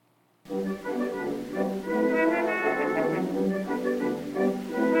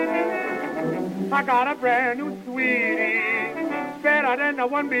I got a brand new sweetie, better than the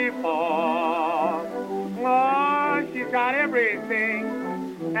one before. Oh, she's got everything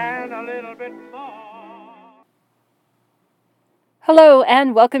and a little bit more. Hello,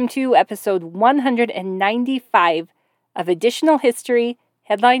 and welcome to episode 195 of Additional History,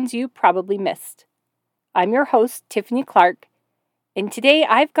 Headlines You Probably Missed. I'm your host, Tiffany Clark, and today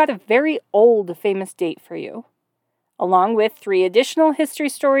I've got a very old famous date for you, along with 3 additional history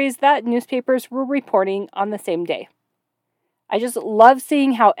stories that newspapers were reporting on the same day. I just love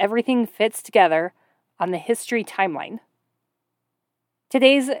seeing how everything fits together on the history timeline.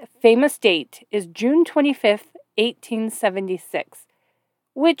 Today's famous date is June 25th, 1876,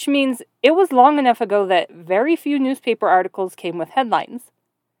 which means it was long enough ago that very few newspaper articles came with headlines.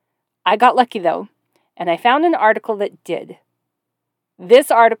 I got lucky though, and I found an article that did.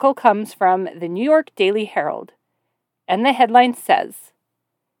 This article comes from the New York Daily Herald, and the headline says,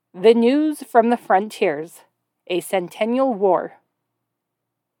 "The News from the Frontiers, a Centennial War."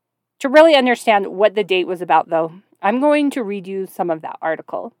 To really understand what the date was about, though, I'm going to read you some of that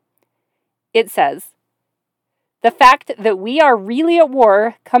article. It says, "The fact that we are really at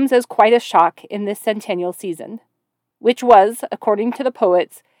war comes as quite a shock in this centennial season, which was, according to the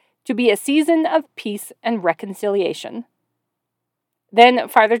poets, to be a season of peace and reconciliation." Then,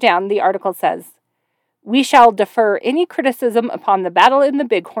 farther down, the article says, "We shall defer any criticism upon the battle in the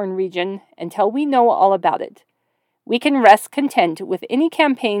Bighorn region until we know all about it. We can rest content with any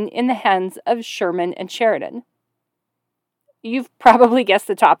campaign in the hands of Sherman and Sheridan." You've probably guessed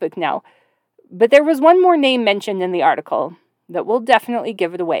the topic now, but there was one more name mentioned in the article that will definitely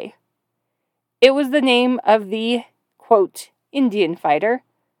give it away. It was the name of the, quote, Indian fighter,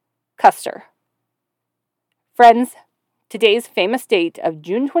 Custer. Friends, today's famous date of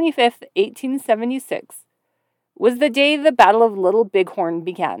June 25th, 1876, was the day the Battle of Little Bighorn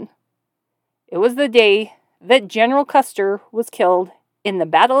began. It was the day that General Custer was killed in the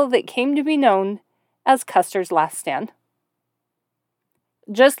battle that came to be known as Custer's Last Stand.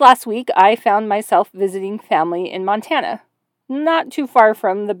 Just last week, I found myself visiting family in Montana, not too far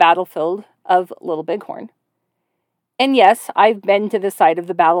from the battlefield of Little Bighorn. And yes, I've been to the site of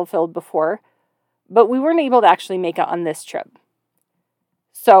the battlefield before, but we weren't able to actually make it on this trip.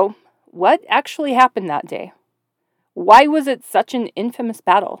 So, what actually happened that day? Why was it such an infamous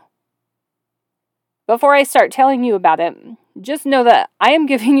battle? Before I start telling you about it, just know that I am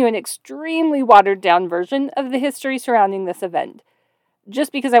giving you an extremely watered-down version of the history surrounding this event,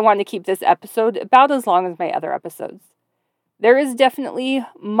 just because I want to keep this episode about as long as my other episodes. There is definitely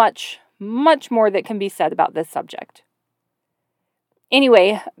much, much more that can be said about this subject.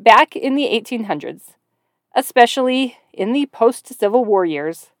 Anyway, back in the 1800s, especially in the post-Civil War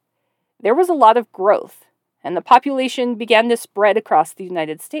years, there was a lot of growth, and the population began to spread across the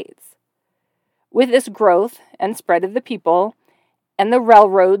United States. With this growth and spread of the people, and the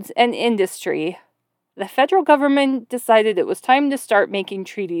railroads and industry, the federal government decided it was time to start making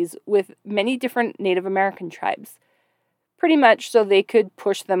treaties with many different Native American tribes, pretty much so they could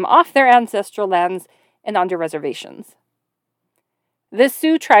push them off their ancestral lands and onto reservations. The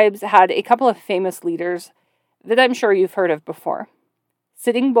Sioux tribes had a couple of famous leaders that I'm sure you've heard of before,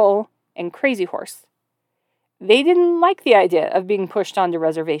 Sitting Bull and Crazy Horse. They didn't like the idea of being pushed onto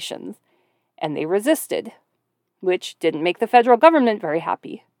reservations, and they resisted, which didn't make the federal government very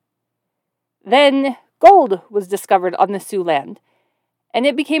happy. Then gold was discovered on the Sioux land, and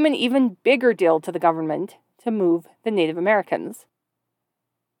it became an even bigger deal to the government to move the Native Americans.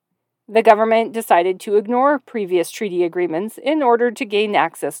 The government decided to ignore previous treaty agreements in order to gain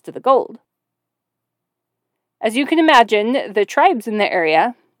access to the gold. As you can imagine, the tribes in the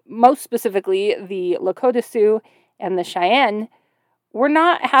area, most specifically the Lakota Sioux and the Cheyenne, were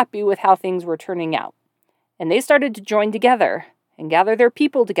not happy with how things were turning out, and they started to join together and gather their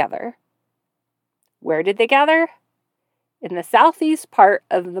people together. Where did they gather? In the southeast part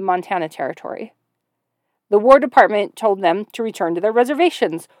of the Montana Territory. The War Department told them to return to their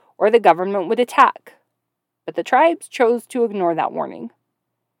reservations, or the government would attack. But the tribes chose to ignore that warning.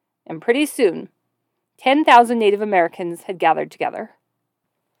 And pretty soon, 10,000 Native Americans had gathered together.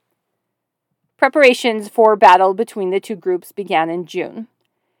 Preparations for battle between the two groups began in June.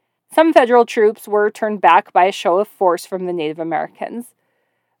 Some federal troops were turned back by a show of force from the Native Americans.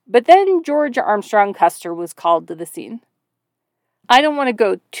 But then George Armstrong Custer was called to the scene. I don't want to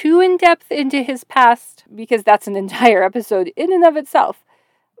go too in-depth into his past, because that's an entire episode in and of itself.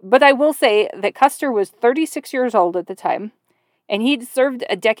 But I will say that Custer was 36 years old at the time, and he'd served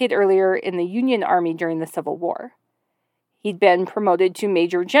a decade earlier in the Union Army during the Civil War. He'd been promoted to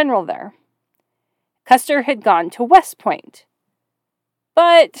Major General there. Custer had gone to West Point,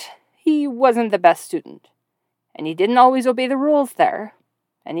 but he wasn't the best student, and he didn't always obey the rules there,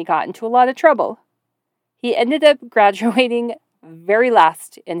 and he got into a lot of trouble. He ended up graduating very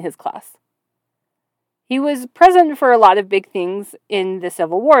last in his class. He was present for a lot of big things in the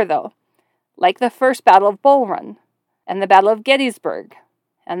Civil War, though, like the First Battle of Bull Run, and the Battle of Gettysburg,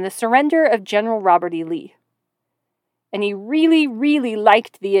 and the surrender of General Robert E. Lee. And he really, really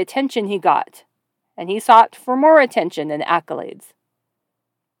liked the attention he got, and he sought for more attention and accolades.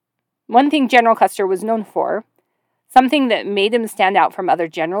 One thing General Custer was known for, something that made him stand out from other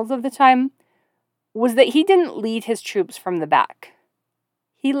generals of the time, was that he didn't lead his troops from the back.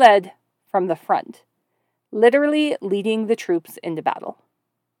 He led from the front, literally leading the troops into battle.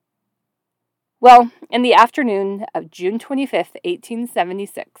 Well, in the afternoon of June 25th,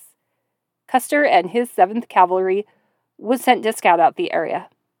 1876, Custer and his 7th Cavalry was sent to scout out the area.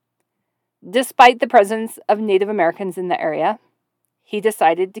 Despite the presence of Native Americans in the area, he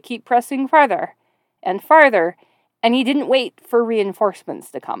decided to keep pressing farther and farther, and he didn't wait for reinforcements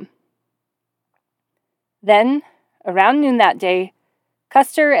to come. Then, around noon that day,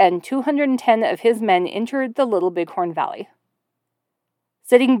 Custer and 210 of his men entered the Little Bighorn Valley.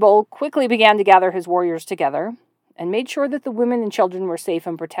 Sitting Bull quickly began to gather his warriors together and made sure that the women and children were safe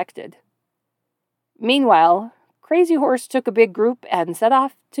and protected. Meanwhile, Crazy Horse took a big group and set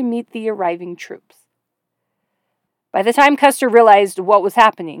off to meet the arriving troops. By the time Custer realized what was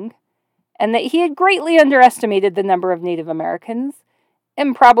happening, and that he had greatly underestimated the number of Native Americans,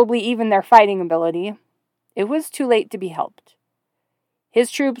 and probably even their fighting ability, it was too late to be helped. His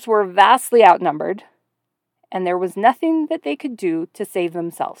troops were vastly outnumbered, and there was nothing that they could do to save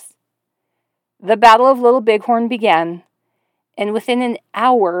themselves. The Battle of Little Bighorn began, and within an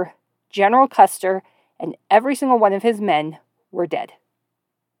hour, General Custer and every single one of his men were dead.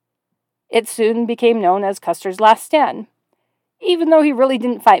 It soon became known as Custer's Last Stand, even though he really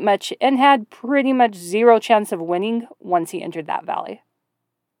didn't fight much and had pretty much zero chance of winning once he entered that valley.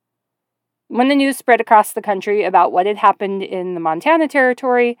 When the news spread across the country about what had happened in the Montana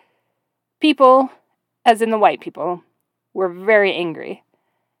Territory, people, as in the white people, were very angry,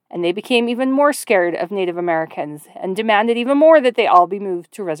 and they became even more scared of Native Americans and demanded even more that they all be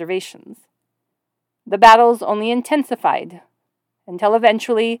moved to reservations. The battles only intensified, until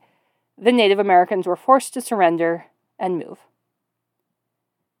eventually the Native Americans were forced to surrender and move.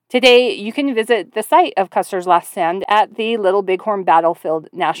 Today, you can visit the site of Custer's Last Stand at the Little Bighorn Battlefield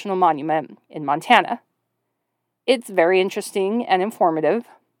National Monument in Montana. It's very interesting and informative.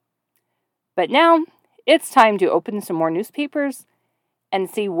 But now, it's time to open some more newspapers and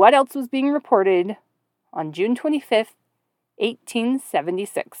see what else was being reported on June 25th,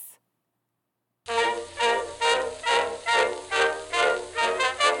 1876.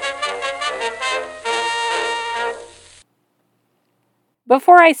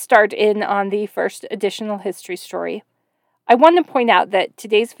 Before I start in on the first additional history story, I want to point out that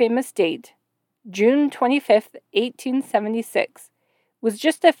today's famous date, June 25th, 1876, was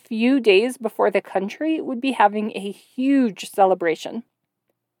just a few days before the country would be having a huge celebration.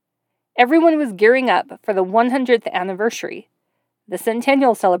 Everyone was gearing up for the 100th anniversary, the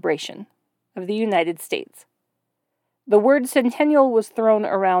centennial celebration of the United States. The word centennial was thrown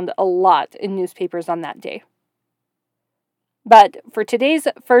around a lot in newspapers on that day. But for today's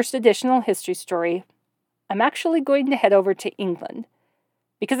first additional history story, I'm actually going to head over to England,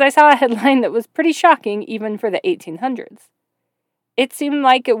 because I saw a headline that was pretty shocking even for the 1800s. It seemed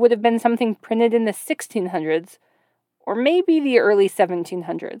like it would have been something printed in the 1600s, or maybe the early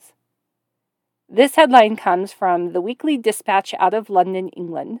 1700s. This headline comes from the Weekly Dispatch out of London,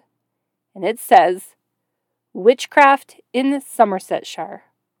 England, and it says, "Witchcraft in Somersetshire."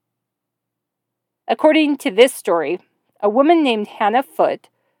 According to this story, a woman named Hannah Foote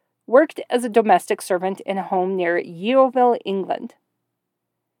worked as a domestic servant in a home near Yeovil, England.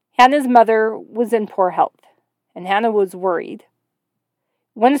 Hannah's mother was in poor health, and Hannah was worried.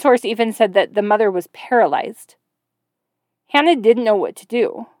 One source even said that the mother was paralyzed. Hannah didn't know what to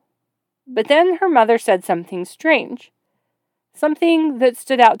do. But then her mother said something strange, something that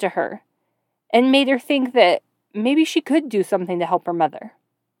stood out to her, and made her think that maybe she could do something to help her mother.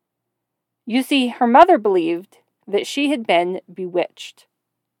 You see, her mother believed that she had been bewitched.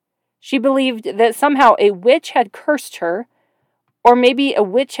 She believed that somehow a witch had cursed her, or maybe a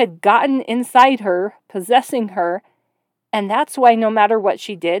witch had gotten inside her, possessing her, and that's why no matter what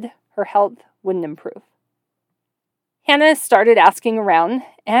she did, her health wouldn't improve. Hannah started asking around,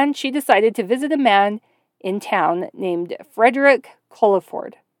 and she decided to visit a man in town named Frederick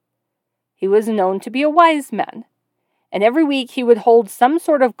Culliford. He was known to be a wise man, and every week he would hold some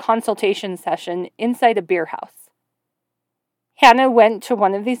sort of consultation session inside a beer house. Hannah went to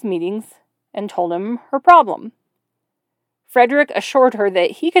one of these meetings and told him her problem. Frederick assured her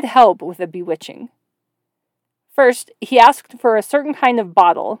that he could help with the bewitching. First, he asked for a certain kind of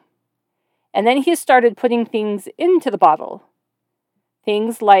bottle, and then he started putting things into the bottle.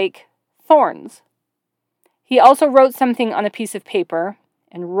 Things like thorns. He also wrote something on a piece of paper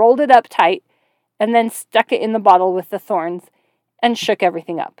and rolled it up tight and then stuck it in the bottle with the thorns and shook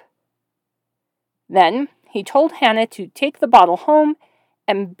everything up. Then he told Hannah to take the bottle home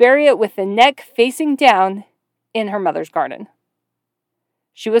and bury it with the neck facing down in her mother's garden.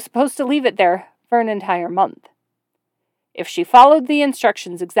 She was supposed to leave it there for an entire month. If she followed the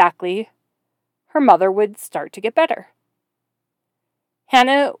instructions exactly, her mother would start to get better.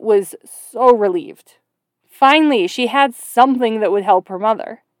 Hannah was so relieved. Finally, she had something that would help her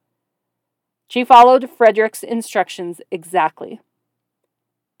mother. She followed Frederick's instructions exactly.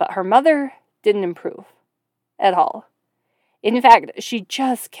 But her mother didn't improve at all. In fact, she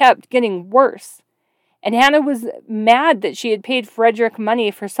just kept getting worse. And Hannah was mad that she had paid Frederick money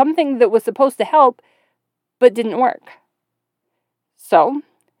for something that was supposed to help, but didn't work. So,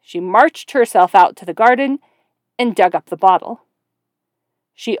 she marched herself out to the garden and dug up the bottle.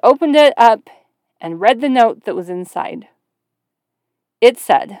 She opened it up and read the note that was inside. It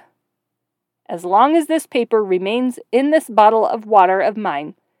said, "As long as this paper remains in this bottle of water of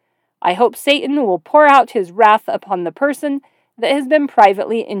mine, I hope Satan will pour out his wrath upon the person that has been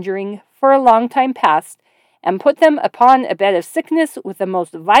privately injuring for a long time past, and put them upon a bed of sickness with the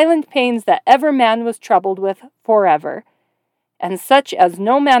most violent pains that ever man was troubled with forever, and such as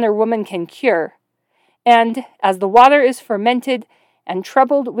no man or woman can cure. And as the water is fermented and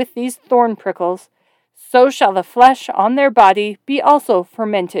troubled with these thorn prickles, so shall the flesh on their body be also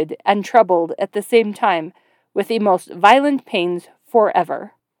fermented and troubled at the same time with the most violent pains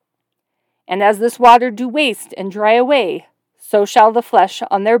forever. And as this water do waste and dry away, so shall the flesh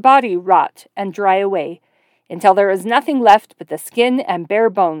on their body rot and dry away, until there is nothing left but the skin and bare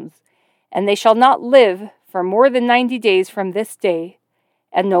bones, and they shall not live for more than 90 days from this day,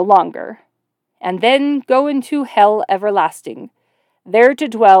 and no longer, and then go into hell everlasting, there to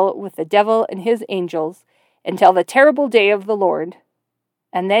dwell with the devil and his angels, until the terrible day of the Lord,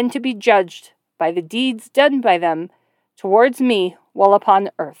 and then to be judged by the deeds done by them towards me while upon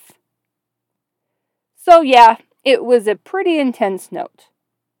earth." So yeah, it was a pretty intense note.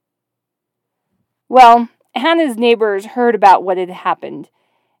 Well, Hannah's neighbors heard about what had happened,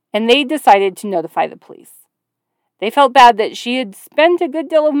 and they decided to notify the police. They felt bad that she had spent a good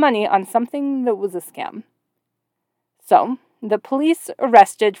deal of money on something that was a scam. So, the police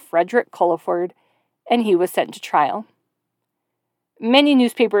arrested Frederick Culliford, and he was sent to trial. Many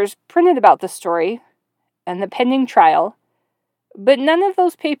newspapers printed about the story and the pending trial, but none of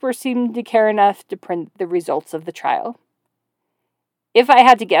those papers seemed to care enough to print the results of the trial. If I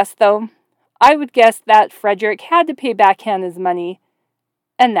had to guess, though, I would guess that Frederick had to pay back Hannah's money,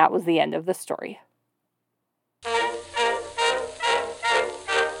 and that was the end of the story.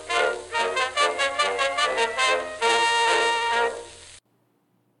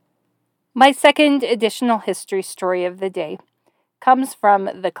 My second additional history story of the day comes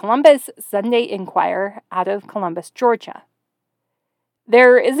from the Columbus Sunday Inquirer out of Columbus, Georgia.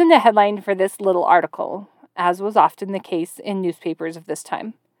 There isn't a headline for this little article, as was often the case in newspapers of this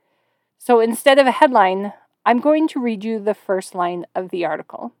time. So instead of a headline, I'm going to read you the first line of the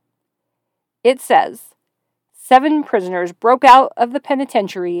article. It says, 7 prisoners broke out of the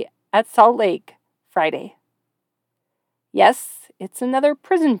penitentiary at Salt Lake Friday. Yes, it's another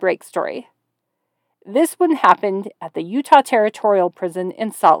prison break story. This one happened at the Utah Territorial Prison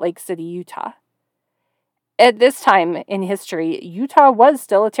in Salt Lake City, Utah. At this time in history, Utah was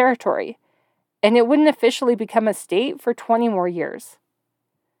still a territory, and it wouldn't officially become a state for 20 more years.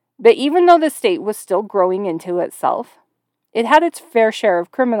 But even though the state was still growing into itself, it had its fair share of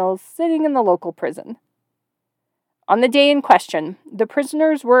criminals sitting in the local prison. On the day in question, the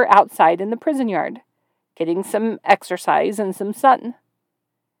prisoners were outside in the prison yard, getting some exercise and some sun.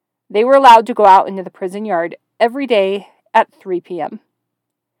 They were allowed to go out into the prison yard every day at 3 p.m.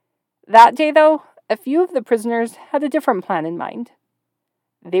 That day, though, a few of the prisoners had a different plan in mind.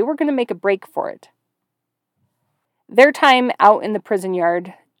 They were going to make a break for it. Their time out in the prison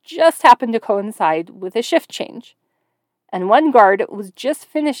yard just happened to coincide with a shift change, and one guard was just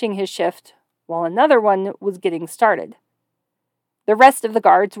finishing his shift while another one was getting started. The rest of the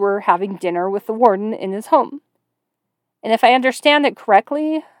guards were having dinner with the warden in his home. And if I understand it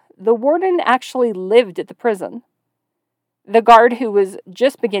correctly, the warden actually lived at the prison. The guard who was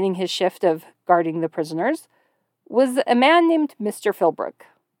just beginning his shift of guarding the prisoners was a man named Mr. Philbrook.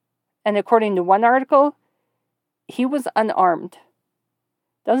 And according to one article, he was unarmed.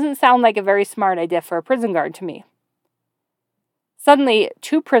 Doesn't sound like a very smart idea for a prison guard to me. Suddenly,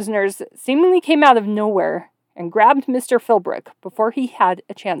 2 prisoners seemingly came out of nowhere and grabbed Mr. Philbrick before he had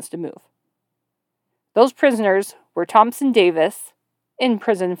a chance to move. Those prisoners were Thompson Davis, in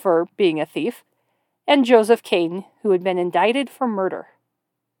prison for being a thief, and Joseph Kane, who had been indicted for murder.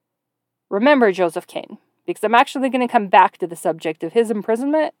 Remember Joseph Kane, because I'm actually going to come back to the subject of his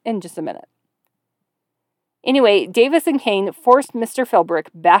imprisonment in just a minute. Anyway, Davis and Kane forced Mr. Philbrick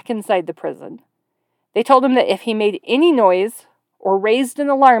back inside the prison. They told him that if he made any noise or raised an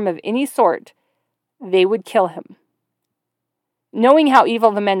alarm of any sort, they would kill him. Knowing how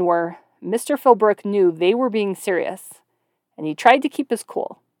evil the men were, Mr. Philbrick knew they were being serious, and he tried to keep his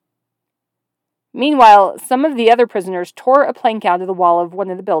cool. Meanwhile, some of the other prisoners tore a plank out of the wall of one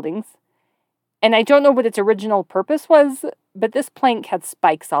of the buildings, and I don't know what its original purpose was, but this plank had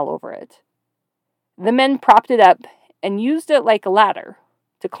spikes all over it. The men propped it up and used it like a ladder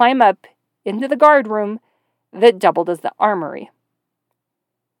to climb up into the guard room that doubled as the armory.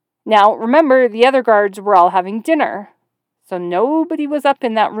 Now, remember, the other guards were all having dinner, so nobody was up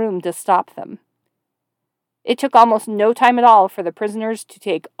in that room to stop them. It took almost no time at all for the prisoners to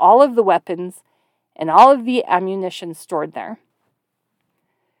take all of the weapons and all of the ammunition stored there.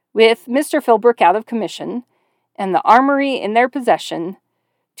 With Mr. Philbrick out of commission and the armory in their possession,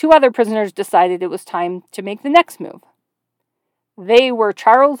 2 other prisoners decided it was time to make the next move. They were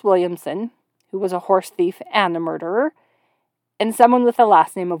Charles Williamson, who was a horse thief and a murderer, and someone with the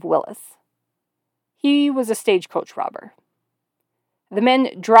last name of Willis. He was a stagecoach robber. The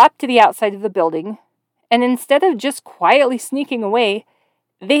men dropped to the outside of the building, and instead of just quietly sneaking away,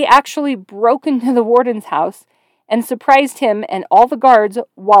 they actually broke into the warden's house and surprised him and all the guards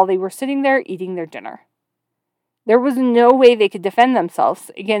while they were sitting there eating their dinner. There was no way they could defend themselves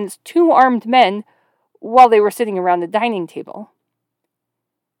against 2 armed men while they were sitting around the dining table.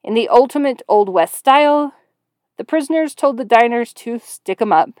 In the ultimate Old West style, the prisoners told the diners to stick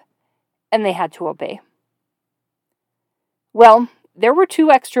 'em up, and they had to obey. Well, there were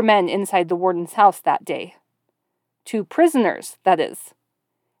 2 extra men inside the warden's house that day. 2 prisoners, that is.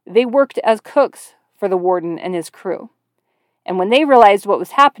 They worked as cooks for the warden and his crew, and when they realized what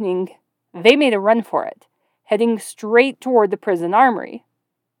was happening, they made a run for it, heading straight toward the prison armory.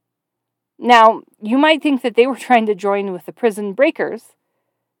 Now, you might think that they were trying to join with the prison breakers,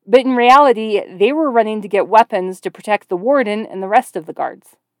 but in reality, they were running to get weapons to protect the warden and the rest of the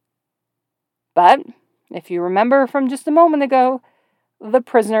guards. But, if you remember from just a moment ago, the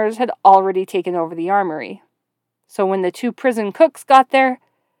prisoners had already taken over the armory. So when the 2 prison cooks got there,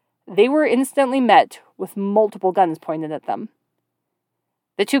 they were instantly met with multiple guns pointed at them.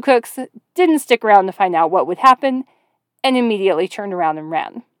 The 2 cooks didn't stick around to find out what would happen and immediately turned around and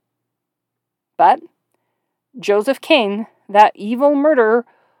ran. But Joseph Kane, that evil murderer,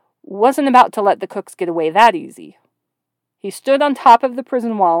 wasn't about to let the cooks get away that easy. He stood on top of the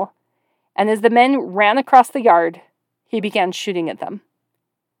prison wall, and as the men ran across the yard, he began shooting at them.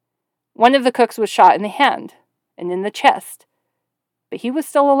 One of the cooks was shot in the hand and in the chest, but he was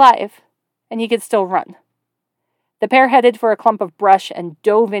still alive, and he could still run. The pair headed for a clump of brush and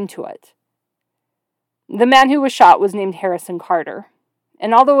dove into it. The man who was shot was named Harrison Carter,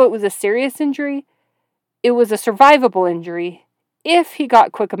 and although it was a serious injury, it was a survivable injury if he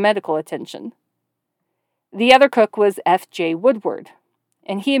got quick medical attention. The other cook was F.J. Woodward,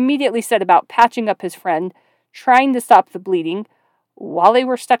 and he immediately set about patching up his friend, trying to stop the bleeding, while they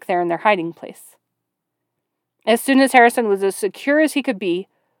were stuck there in their hiding place. As soon as Harrison was as secure as he could be,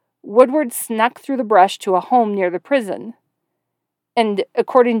 Woodward snuck through the brush to a home near the prison, and,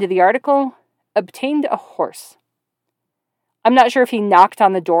 according to the article, obtained a horse. I'm not sure if he knocked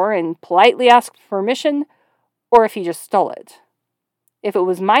on the door and politely asked permission, or if he just stole it. If it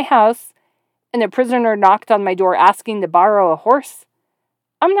was my house, and a prisoner knocked on my door asking to borrow a horse,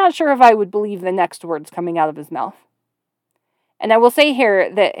 I'm not sure if I would believe the next words coming out of his mouth. And I will say here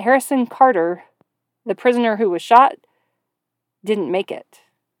that Harrison Carter, the prisoner who was shot, didn't make it.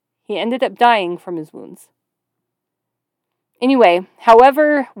 He ended up dying from his wounds. Anyway,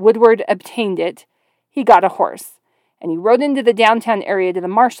 however Woodward obtained it, he got a horse, and he rode into the downtown area to the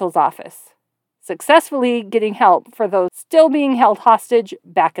marshal's office, successfully getting help for those still being held hostage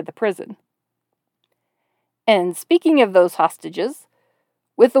back at the prison. And speaking of those hostages,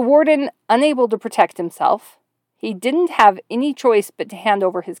 with the warden unable to protect himself, he didn't have any choice but to hand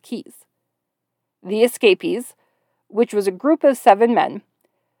over his keys. The escapees, which was a group of 7 men,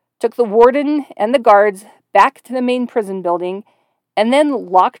 took the warden and the guards back to the main prison building and then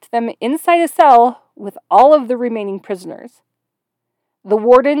locked them inside a cell with all of the remaining prisoners. The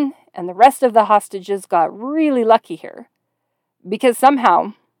warden and the rest of the hostages got really lucky here. Because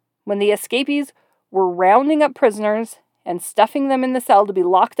somehow, when the escapees were rounding up prisoners and stuffing them in the cell to be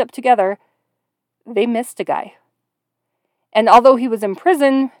locked up together, they missed a guy. And although he was in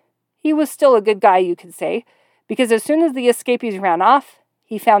prison, he was still a good guy, you could say, because as soon as the escapees ran off,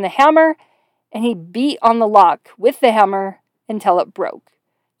 he found a hammer and he beat on the lock with the hammer until it broke,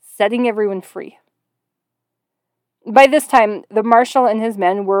 setting everyone free. By this time, the marshal and his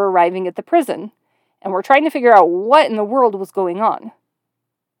men were arriving at the prison and were trying to figure out what in the world was going on.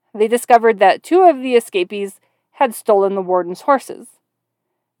 They discovered that 2 of the escapees had stolen the warden's horses.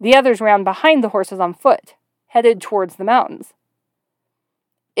 The others ran behind the horses on foot, headed towards the mountains.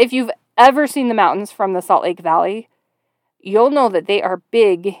 If you've ever seen the mountains from the Salt Lake Valley, you'll know that they are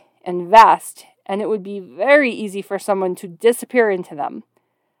big and vast, and it would be very easy for someone to disappear into them,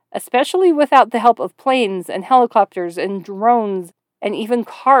 especially without the help of planes and helicopters and drones and even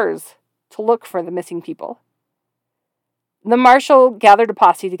cars to look for the missing people. The marshal gathered a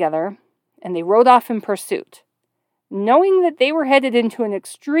posse together, and they rode off in pursuit, knowing that they were headed into an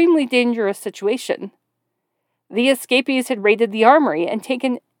extremely dangerous situation. The escapees had raided the armory and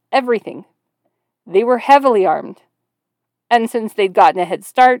taken everything. They were heavily armed, and since they'd gotten a head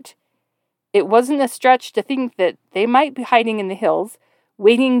start, it wasn't a stretch to think that they might be hiding in the hills,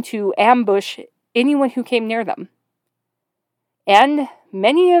 waiting to ambush anyone who came near them. And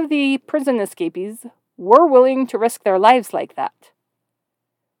many of the prison escapees were willing to risk their lives like that.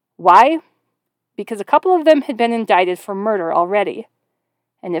 Why? Because a couple of them had been indicted for murder already,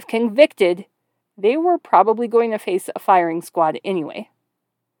 and if convicted, they were probably going to face a firing squad anyway.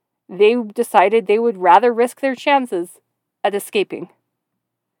 They decided they would rather risk their chances at escaping.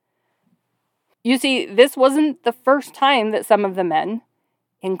 You see, this wasn't the first time that some of the men,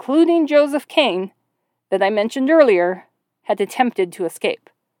 including Joseph Kane, that I mentioned earlier, had attempted to escape.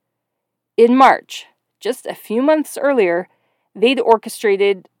 In March, just a few months earlier, they'd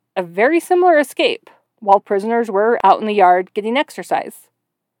orchestrated a very similar escape while prisoners were out in the yard getting exercise.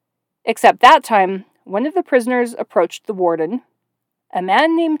 Except that time, one of the prisoners approached the warden, a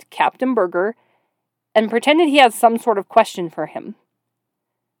man named Captain Berger, and pretended he had some sort of question for him.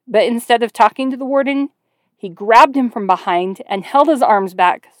 But instead of talking to the warden, he grabbed him from behind and held his arms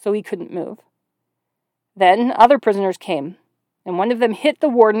back so he couldn't move. Then other prisoners came, and one of them hit the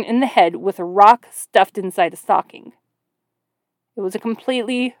warden in the head with a rock stuffed inside a stocking. It was a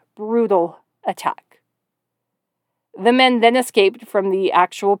completely brutal attack. The men then escaped from the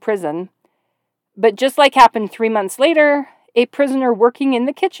actual prison, but just like happened 3 months later, a prisoner working in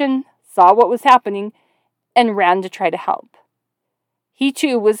the kitchen saw what was happening and ran to try to help. He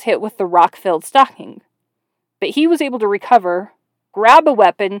too was hit with the rock-filled stocking, but he was able to recover, grab a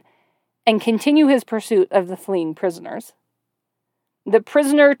weapon, and continue his pursuit of the fleeing prisoners. The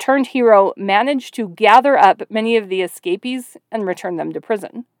prisoner-turned-hero managed to gather up many of the escapees and return them to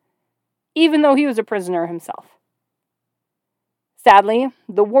prison, even though he was a prisoner himself. Sadly,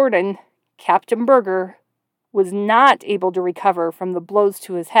 the warden, Captain Berger, was not able to recover from the blows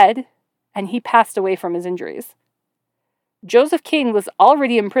to his head, and he passed away from his injuries. Joseph Kane was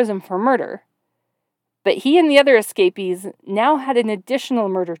already in prison for murder, but he and the other escapees now had an additional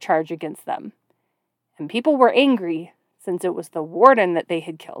murder charge against them, and people were angry since it was the warden that they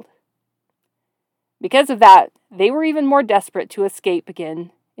had killed. Because of that, they were even more desperate to escape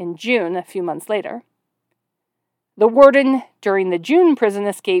again in June a few months later. The warden, during the June prison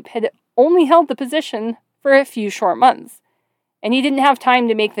escape, had only held the position for a few short months, and he didn't have time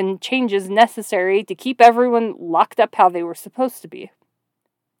to make the changes necessary to keep everyone locked up how they were supposed to be.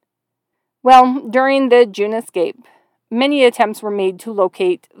 Well, during the June escape, many attempts were made to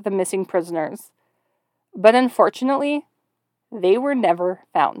locate the missing prisoners, but unfortunately, they were never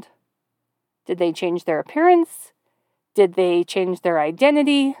found. Did they change their appearance? Did they change their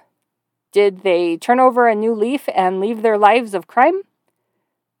identity? Did they turn over a new leaf and leave their lives of crime?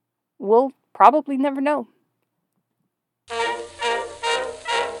 We'll probably never know.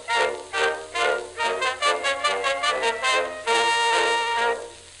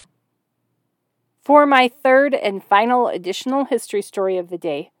 For my third and final additional history story of the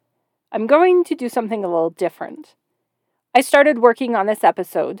day, I'm going to do something a little different. I started working on this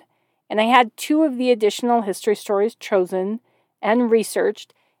episode, and I had 2 of the additional history stories chosen and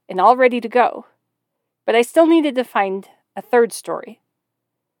researched and all ready to go. But I still needed to find a third story.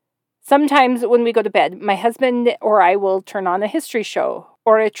 Sometimes when we go to bed, my husband or I will turn on a history show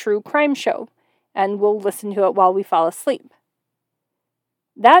or a true crime show, and we'll listen to it while we fall asleep.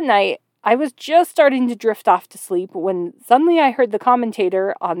 That night, I was just starting to drift off to sleep when suddenly I heard the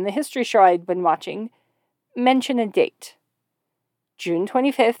commentator on the history show I'd been watching mention a date. June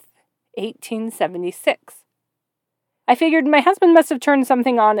 25th, 1876. I figured my husband must have turned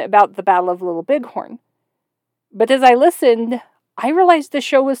something on about the Battle of Little Bighorn. But as I listened, I realized the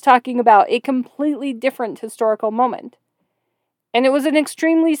show was talking about a completely different historical moment. And it was an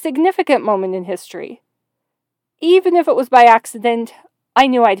extremely significant moment in history. Even if it was by accident, I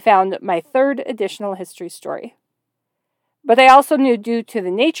knew I'd found my third additional history story. But I also knew, due to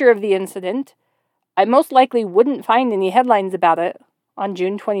the nature of the incident, I most likely wouldn't find any headlines about it on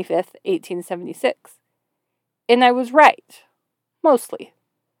June 25th, 1876. And I was right. Mostly.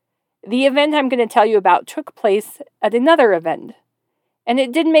 The event I'm going to tell you about took place at another event, and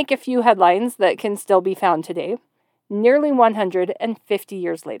it did make a few headlines that can still be found today, nearly 150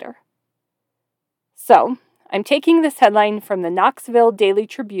 years later. So, I'm taking this headline from the Knoxville Daily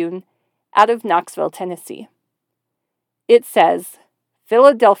Tribune out of Knoxville, Tennessee. It says,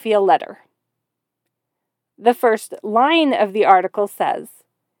 Philadelphia Letter. The first line of the article says,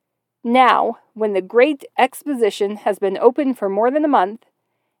 "Now, when the Great Exposition has been open for more than a month,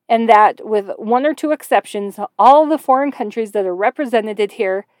 and that, with one or two exceptions, all the foreign countries that are represented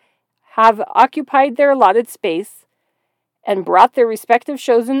here have occupied their allotted space and brought their respective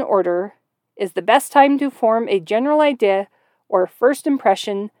shows in order, is the best time to form a general idea or first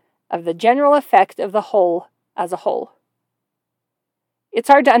impression of the general effect of the whole as a whole." It's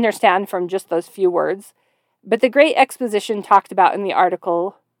hard to understand from just those few words, but the Great Exposition talked about in the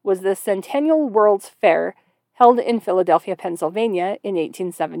article was the Centennial World's Fair held in Philadelphia, Pennsylvania in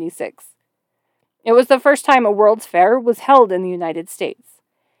 1876. It was the first time a World's Fair was held in the United States,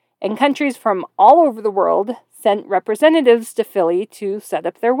 and countries from all over the world sent representatives to Philly to set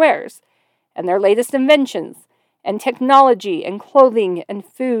up their wares, and their latest inventions, and technology, and clothing, and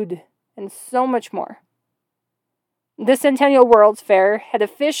food, and so much more. The Centennial World's Fair had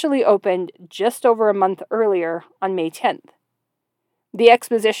officially opened just over a month earlier on May 10th. The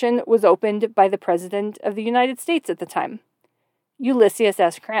exposition was opened by the President of the United States at the time, Ulysses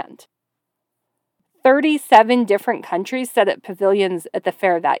S. Grant. 37 different countries set up pavilions at the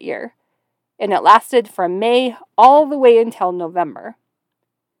fair that year, and it lasted from May all the way until November.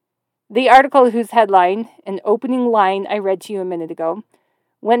 The article, whose headline and opening line I read to you a minute ago,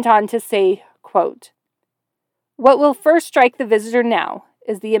 went on to say, quote, "What will first strike the visitor now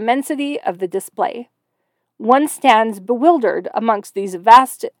is the immensity of the display. One stands bewildered amongst these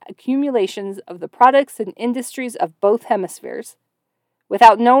vast accumulations of the products and industries of both hemispheres,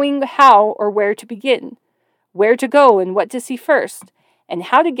 without knowing how or where to begin, where to go and what to see first, and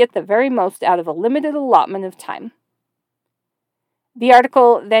how to get the very most out of a limited allotment of time." The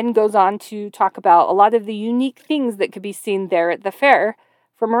article then goes on to talk about a lot of the unique things that could be seen there at the fair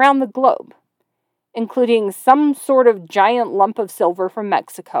from around the globe, including some sort of giant lump of silver from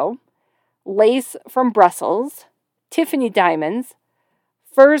Mexico, lace from Brussels, Tiffany diamonds,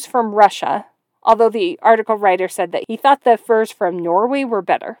 furs from Russia, although the article writer said that he thought the furs from Norway were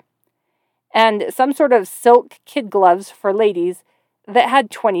better, and some sort of silk kid gloves for ladies that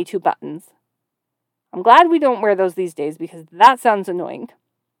had 22 buttons. I'm glad we don't wear those these days because that sounds annoying.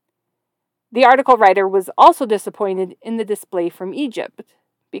 The article writer was also disappointed in the display from Egypt,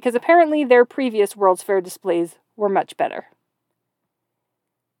 because apparently their previous World's Fair displays were much better.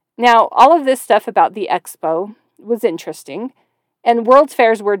 Now, all of this stuff about the expo was interesting, and World's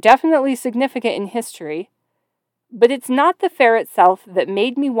Fairs were definitely significant in history, but it's not the fair itself that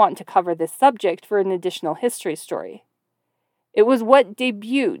made me want to cover this subject for an additional history story. It was what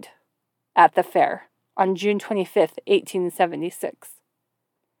debuted at the fair on June 25th, 1876.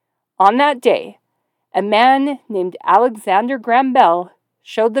 On that day, a man named Alexander Graham Bell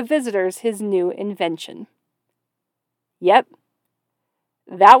showed the visitors his new invention. Yep,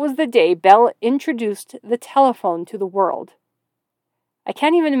 that was the day Bell introduced the telephone to the world. I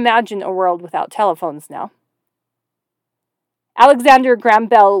can't even imagine a world without telephones now. Alexander Graham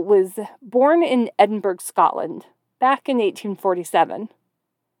Bell was born in Edinburgh, Scotland, back in 1847.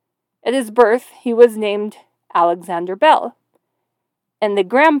 At his birth, he was named Alexander Bell, and the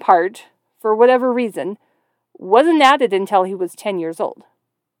Graham part, for whatever reason, wasn't added until he was 10 years old.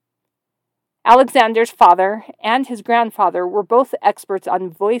 Alexander's father and his grandfather were both experts on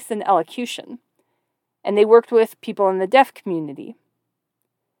voice and elocution, and they worked with people in the deaf community.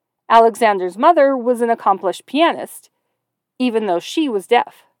 Alexander's mother was an accomplished pianist, even though she was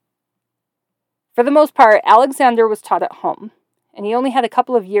deaf. For the most part, Alexander was taught at home, and he only had a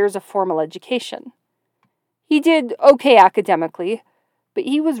couple of years of formal education. He did okay academically, but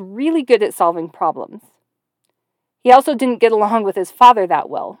he was really good at solving problems. He also didn't get along with his father that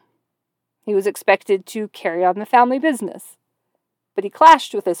well. He was expected to carry on the family business, but he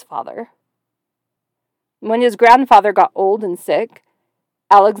clashed with his father. When his grandfather got old and sick,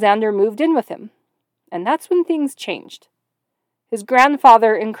 Alexander moved in with him, and that's when things changed. His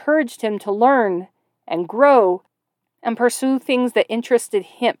grandfather encouraged him to learn and grow and pursue things that interested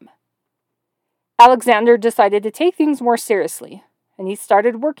him. Alexander decided to take things more seriously, and he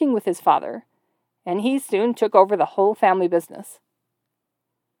started working with his father, and he soon took over the whole family business.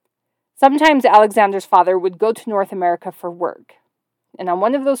 Sometimes Alexander's father would go to North America for work, and on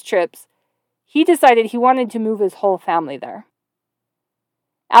one of those trips, he decided he wanted to move his whole family there.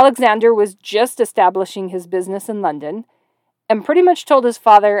 Alexander was just establishing his business in London, and pretty much told his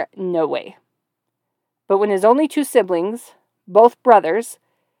father, no way. But when his only two siblings, both brothers,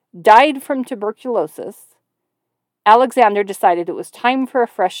 died from tuberculosis, Alexander decided it was time for a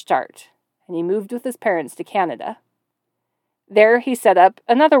fresh start, and he moved with his parents to Canada. There he set up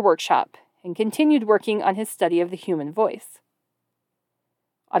another workshop and continued working on his study of the human voice.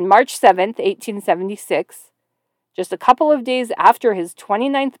 On March 7th, 1876, just a couple of days after his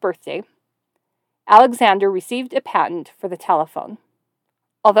 29th birthday, Alexander received a patent for the telephone,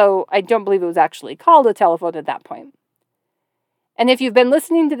 although I don't believe it was actually called a telephone at that point. And if you've been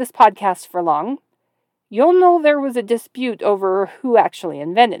listening to this podcast for long, you'll know there was a dispute over who actually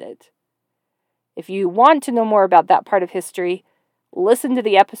invented it. If you want to know more about that part of history, listen to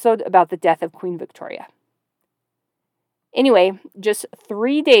the episode about the death of Queen Victoria. Anyway, just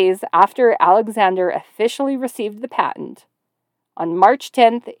 3 days after Alexander officially received the patent, on March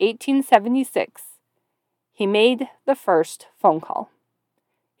 10th, 1876, he made the first phone call.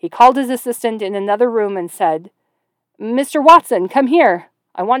 He called his assistant in another room and said, "Mr. Watson, come here.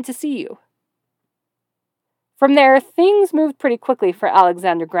 I want to see you." From there, things moved pretty quickly for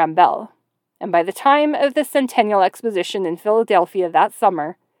Alexander Graham Bell, and by the time of the Centennial Exposition in Philadelphia that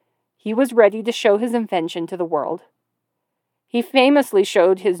summer, he was ready to show his invention to the world. He famously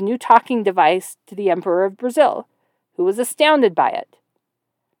showed his new talking device to the Emperor of Brazil, who was astounded by it.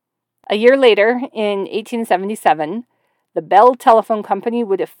 A year later, in 1877, the Bell Telephone Company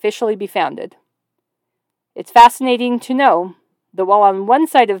would officially be founded. It's fascinating to know that while on one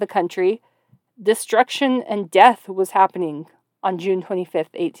side of the country, destruction and death was happening on June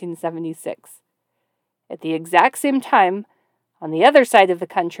 25th, 1876, at the exact same time, on the other side of the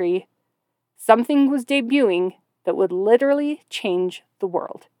country, something was debuting that would literally change the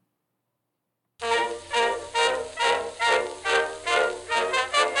world.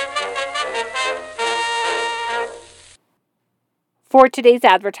 For today's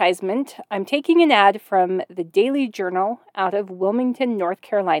advertisement, I'm taking an ad from the Daily Journal out of Wilmington, North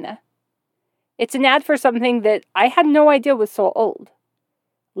Carolina. It's an ad for something that I had no idea was so old.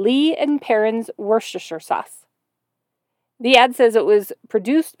 Lee & Perrins Worcestershire sauce. The ad says it was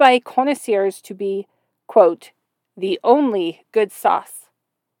produced by connoisseurs to be, quote, the only good sauce.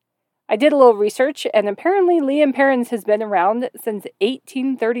 I did a little research, and apparently Lee & Perrins has been around since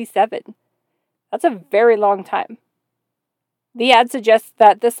 1837. That's a very long time. The ad suggests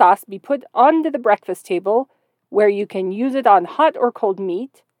that the sauce be put onto the breakfast table, where you can use it on hot or cold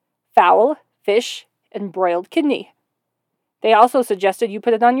meat, fowl, fish, and broiled kidney. They also suggested you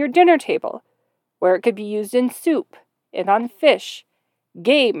put it on your dinner table, where it could be used in soup, and on fish,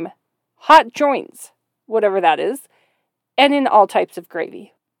 game, hot joints, whatever that is, and in all types of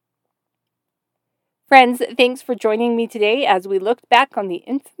gravy. Friends, thanks for joining me today as we looked back on the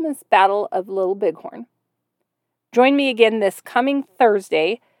infamous Battle of Little Bighorn. Join me again this coming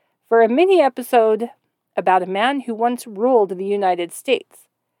Thursday for a mini episode about a man who once ruled the United States.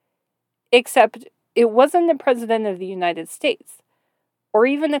 Except it wasn't the President of the United States, or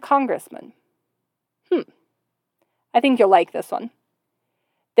even a congressman. I think you'll like this one.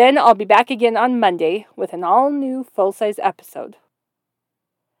 Then I'll be back again on Monday with an all-new full-size episode.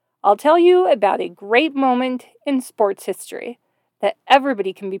 I'll tell you about a great moment in sports history that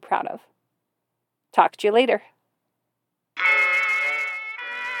everybody can be proud of. Talk to you later.